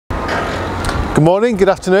Good morning, good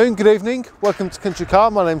afternoon, good evening. Welcome to Country Car.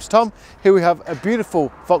 My name's Tom. Here we have a beautiful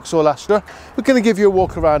Vauxhall Astra. We're going to give you a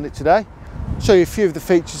walk around it today, show you a few of the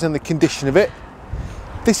features and the condition of it.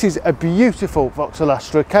 This is a beautiful Vauxhall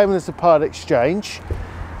Astra. Came in as a part exchange.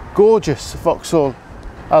 Gorgeous Vauxhall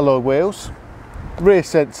alloy wheels, rear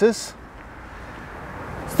sensors.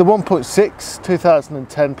 It's the 1.6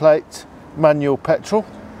 2010 plate manual petrol.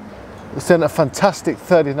 It's done a fantastic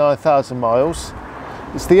 39,000 miles.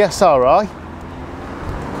 It's the SRI.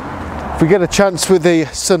 If we get a chance with the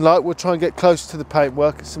sunlight, we'll try and get close to the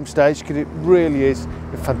paintwork at some stage because it really is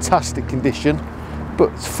in fantastic condition.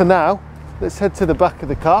 But for now, let's head to the back of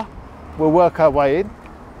the car. We'll work our way in.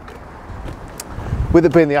 With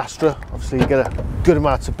it being the Astra, obviously you get a good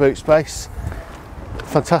amount of boot space.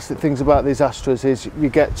 Fantastic things about these Astras is you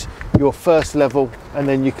get your first level and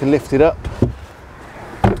then you can lift it up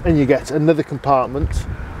and you get another compartment,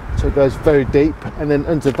 so it goes very deep, and then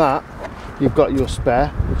under that you've got your spare,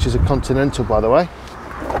 which is a Continental, by the way.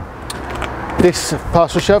 This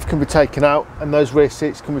parcel shelf can be taken out and those rear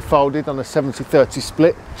seats can be folded on a 70-30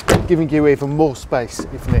 split, giving you even more space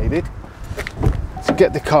if needed. To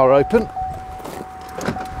get the car open,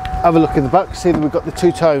 have a look in the back, see that we've got the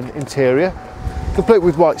two-tone interior, complete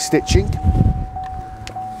with white stitching.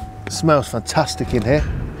 It smells fantastic in here,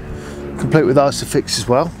 complete with Isofix as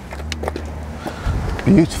well.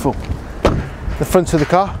 Beautiful. The front of the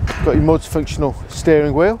car, got your multifunctional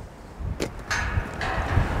steering wheel.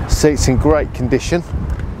 Seats in great condition.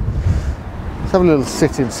 Let's have a little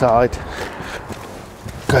sit inside,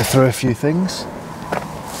 go through a few things.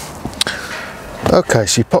 Okay,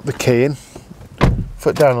 so you pop the key in,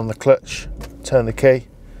 foot down on the clutch, turn the key.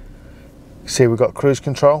 See, we've got cruise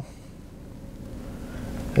control.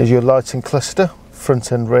 There's your lighting cluster,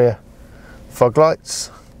 front and rear fog lights.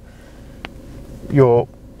 Your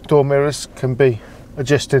door mirrors can be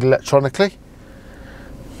adjusted electronically.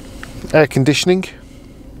 Air conditioning.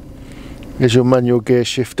 There's your manual gear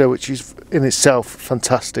shifter, which is in itself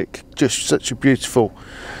fantastic. Just such a beautiful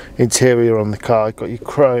interior on the car. You've got your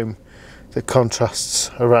chrome that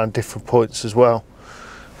contrasts around different points as well.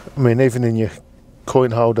 I mean, even in your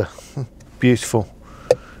coin holder, beautiful.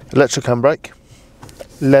 Electric handbrake,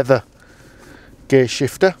 leather gear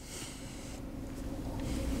shifter.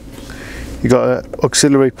 You've got an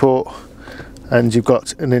auxiliary port and you've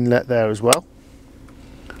got an inlet there as well.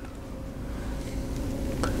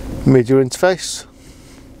 Media interface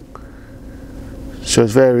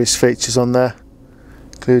shows various features on there,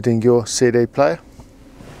 including your CD player.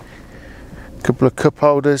 A couple of cup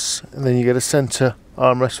holders, and then you get a centre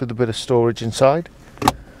armrest with a bit of storage inside.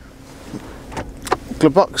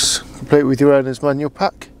 Glove box, complete with your owner's manual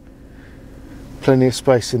pack. Plenty of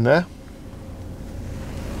space in there.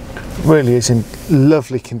 Really is in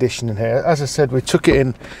lovely condition in here. As I said, we took it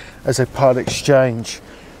in as a part exchange,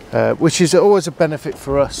 which is always a benefit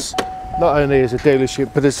for us, not only as a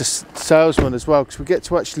dealership but as a salesman as well, because we get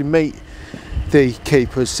to actually meet the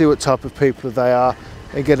keepers, see what type of people they are,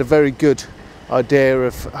 and get a very good idea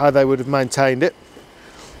of how they would have maintained it.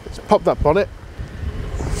 Let's pop that bonnet.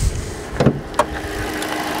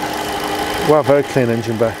 Wow, very clean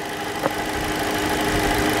engine bay.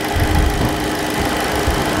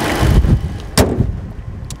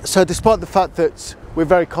 So despite the fact that we're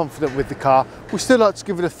very confident with the car, we still like to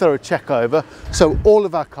give it a thorough check over. So all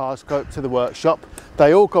of our cars go up to the workshop,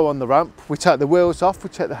 they all go on the ramp, we take the wheels off, we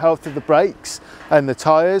check the health of the brakes and the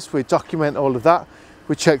tyres, we document all of that,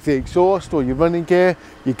 we check the exhaust, all your running gear,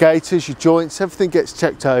 your gaiters, your joints, everything gets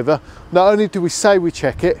checked over. Not only do we say we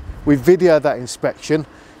check it, we video that inspection.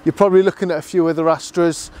 You're probably looking at a few other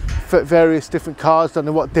Astras for various different cars, don't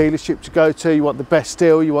know what dealership to go to, you want the best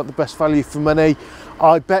deal, you want the best value for money.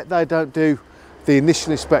 I bet they don't do the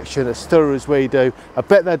initial inspection as thorough as we do. I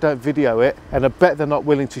bet they don't video it, and I bet they're not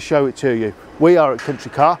willing to show it to you. We are at Country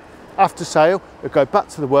Car. After sale, we'll go back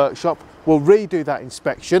to the workshop, we'll redo that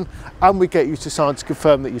inspection, and we get you to sign to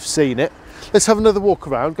confirm that you've seen it. Let's have another walk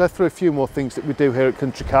around, go through a few more things that we do here at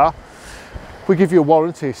Country Car. We give you a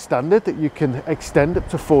warranty as standard that you can extend up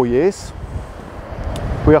to 4 years.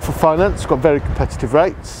 We offer finance, got very competitive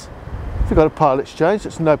rates. If you've got a part exchange,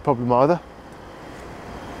 that's no problem either.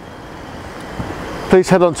 Please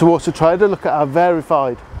head on to Auto Trader, look at our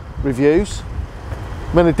verified reviews.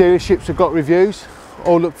 Many dealerships have got reviews,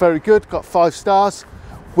 all look very good, got 5 stars.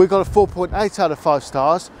 We've got a 4.8 out of 5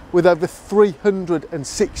 stars with over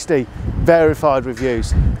 360 verified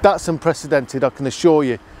reviews. That's unprecedented, I can assure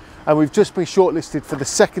you. And we've just been shortlisted for the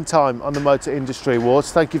 2nd time on the Motor Industry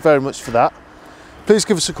Awards. Thank you very much for that. Please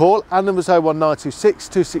give us a call. Our number's 01926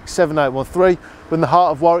 267813. We're in the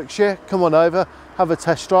heart of Warwickshire. Come on over, have a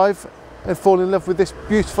test drive and fall in love with this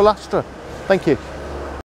beautiful Astra. Thank you.